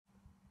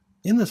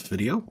In this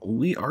video,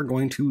 we are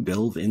going to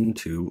delve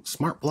into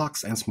smart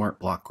blocks and smart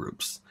block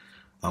groups.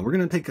 We're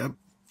going to take a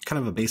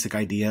kind of a basic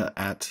idea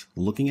at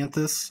looking at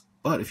this,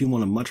 but if you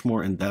want a much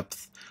more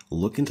in-depth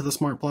look into the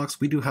smart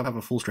blocks, we do have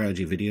a full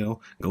strategy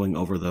video going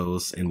over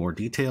those in more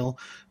detail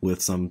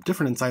with some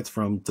different insights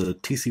from the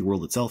TC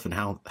world itself and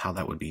how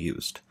that would be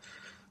used.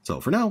 So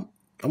for now,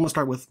 I'm going to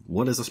start with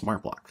what is a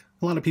smart block.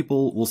 A lot of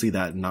people will see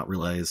that and not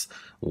realize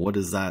what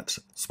is that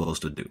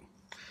supposed to do.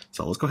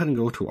 So let's go ahead and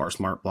go to our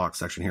smart block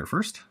section here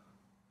first.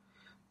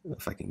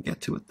 If I can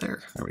get to it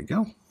there we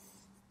go.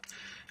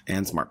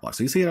 And smart blocks.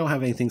 So you see I don't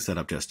have anything set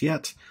up just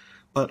yet,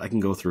 but I can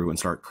go through and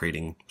start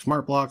creating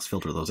smart blocks,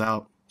 filter those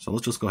out. So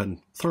let's just go ahead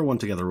and throw one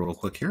together real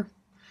quick here.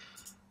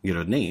 Get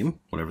a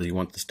name, whatever you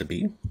want this to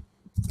be.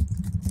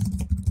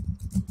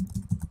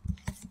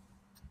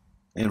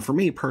 And for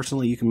me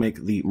personally, you can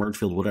make the merge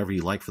field whatever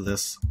you like for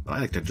this, but I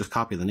like to just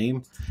copy the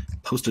name,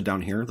 post it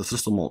down here. The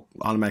system will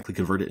automatically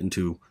convert it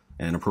into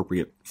an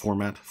appropriate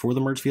format for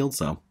the merge field,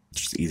 so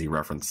it's just easy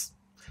reference.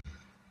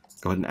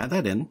 Go ahead and add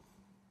that in.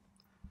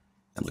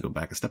 And let's go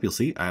back a step. You'll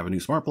see I have a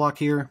new smart block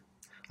here.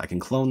 I can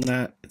clone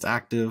that. It's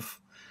active.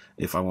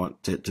 If I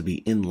want it to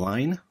be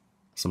inline,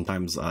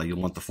 sometimes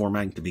you'll want the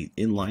formatting to be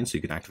inline, so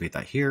you can activate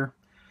that here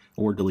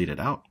or delete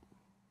it out.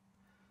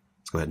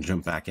 Let's go ahead and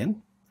jump back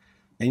in.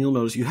 And you'll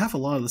notice you have a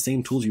lot of the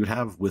same tools you would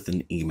have with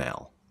an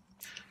email.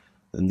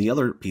 And the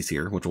other piece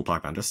here, which we'll talk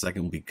about in just a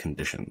second, will be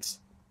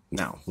conditions.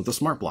 Now, with the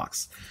smart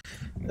blocks,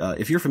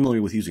 if you're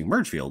familiar with using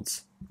merge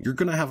fields, you're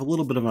going to have a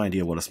little bit of an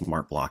idea what a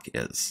smart block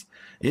is.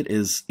 It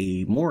is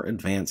a more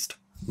advanced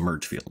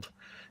merge field.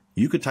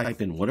 You could type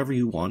in whatever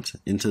you want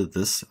into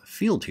this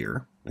field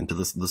here, into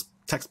this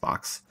text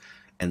box,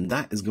 and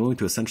that is going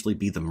to essentially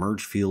be the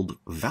merge field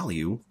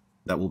value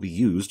that will be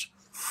used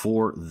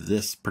for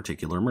this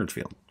particular merge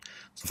field.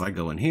 So if I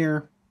go in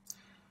here,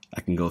 I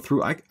can go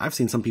through, I've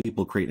seen some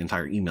people create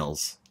entire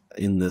emails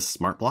in this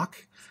smart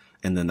block,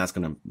 and then that's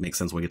going to make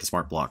sense when we get to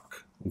smart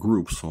block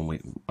groups when we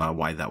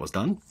why that was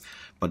done.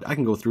 But I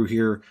can go through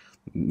here,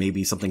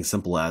 maybe something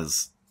simple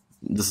as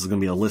this is going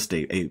to be a list,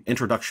 a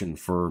introduction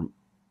for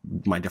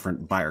my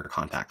different buyer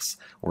contacts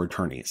or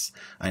attorneys,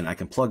 and I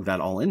can plug that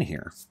all in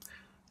here.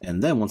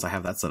 And then once I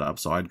have that set up,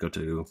 so I'd go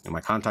to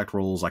my contact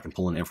roles, I can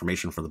pull in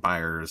information for the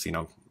buyers,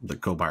 the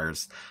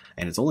co-buyers,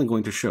 and it's only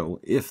going to show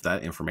if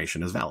that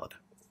information is valid.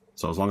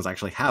 So as long as I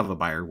actually have a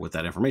buyer with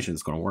that information,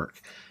 it's going to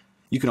work.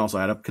 You can also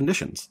add up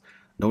conditions.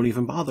 Don't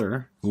even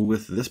bother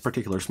with this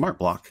particular smart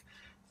block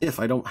if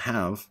I don't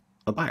have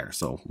a buyer.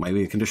 So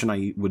maybe a condition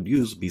I would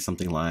use would be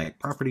something like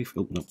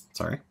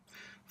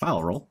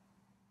file role.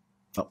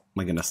 Oh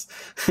my goodness.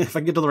 If I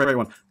can get to the right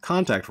one,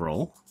 contact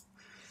role.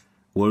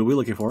 What are we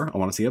looking for? I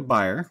want to see a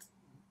buyer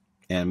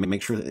and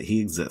make sure that he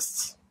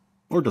exists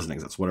or doesn't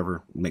exist,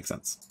 whatever makes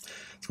sense.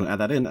 So I'm going to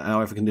add that in. Now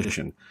I have a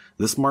condition.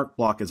 This smart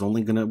block is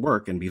only going to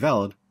work and be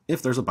valid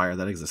if there's a buyer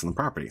that exists in the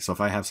property. So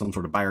if I have some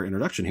sort of buyer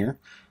introduction here,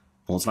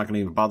 well, it's not going to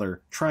even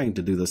bother trying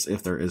to do this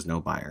if there is no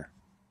buyer.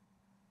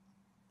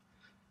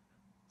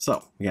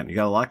 So again, you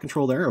got a lot of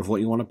control there of what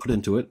you want to put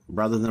into it.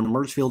 Rather than a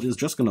merge field is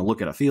just going to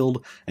look at a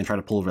field and try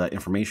to pull over that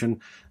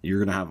information, you're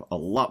going to have a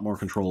lot more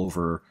control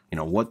over,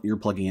 what you're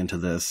plugging into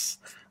this,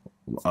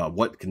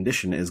 what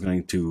condition is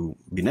going to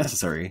be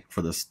necessary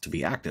for this to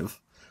be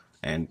active,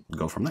 and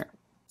go from there.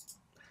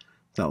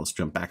 Now let's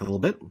jump back a little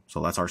bit.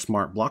 So that's our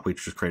smart block. We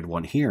just created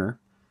one here.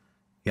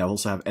 You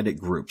also have edit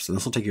groups, and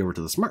this will take you over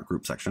to the smart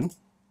group section.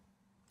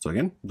 So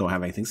again, don't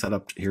have anything set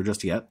up here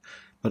just yet,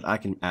 but I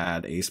can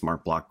add a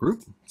smart block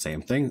group.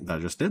 Same thing that I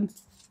just did.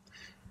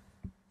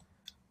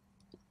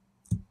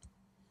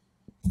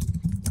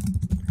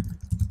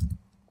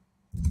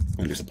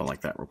 I'll do something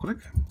like that real quick.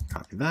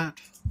 Copy that,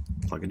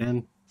 plug it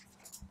in.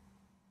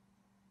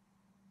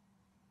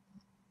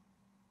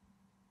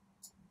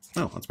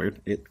 Oh, that's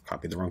weird. It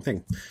copied the wrong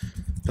thing.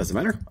 Doesn't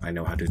matter. I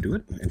know how to do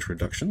it.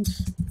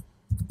 Introductions.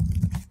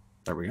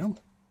 There we go.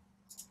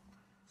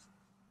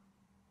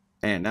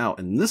 And now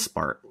in this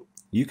part,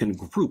 you can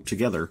group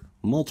together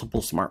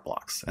multiple smart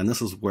blocks. And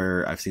this is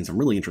where I've seen some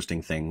really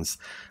interesting things.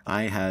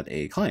 I had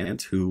a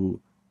client who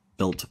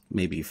built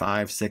maybe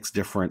 5, 6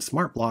 different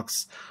smart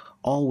blocks,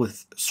 all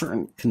with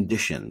certain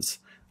conditions,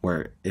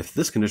 where if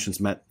this condition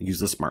is met, use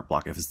this smart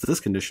block. If this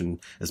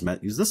condition is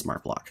met, use this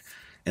smart block.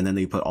 And then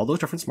they put all those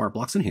different smart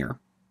blocks in here.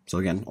 So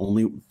again,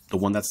 only the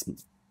one that's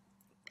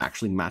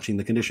actually matching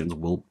the conditions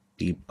will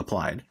be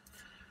applied.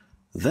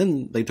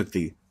 Then they took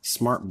the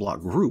smart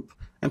block group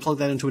and plug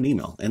that into an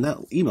email. And that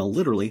email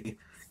literally,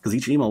 because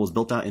each email was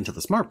built out into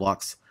the smart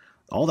blocks,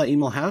 all that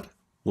email had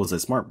was a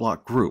smart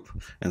block group.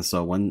 And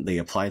so when they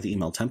apply the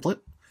email template,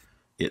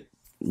 it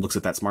looks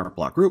at that smart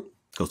block group,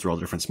 goes through all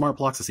the different smart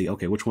blocks to see,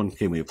 okay, which one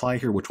can we apply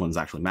here? Which one's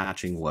actually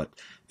matching what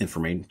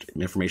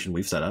information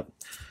we've set up?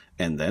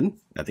 And then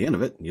at the end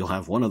of it, you'll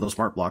have one of those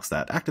smart blocks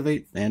that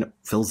activate, and it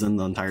fills in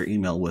the entire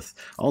email with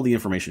all the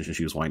information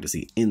she was wanting to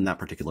see in that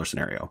particular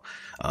scenario.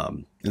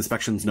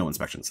 Inspections, no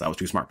inspections. That was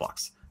 2 smart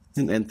blocks.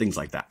 And things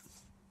like that.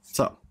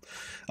 So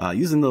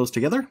using those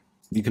together,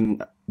 you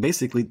can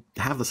basically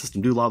have the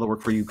system do a lot of the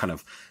work for you, kind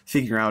of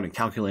figure out and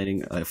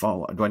calculating if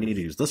do I need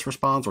to use this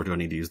response or do I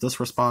need to use this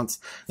response.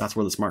 That's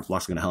where the smart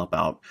block is going to help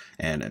out,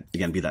 and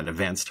again be that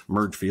advanced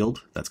merge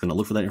field that's going to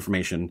look for that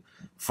information,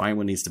 find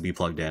what needs to be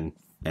plugged in,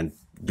 and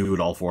do it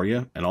all for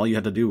you. And all you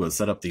had to do was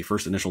set up the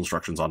first initial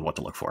instructions on what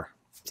to look for.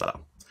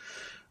 So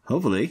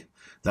hopefully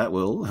that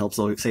will help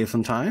save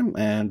some time,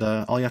 and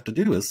all you have to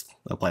do is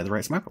apply the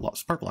right smart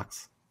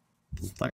blocks.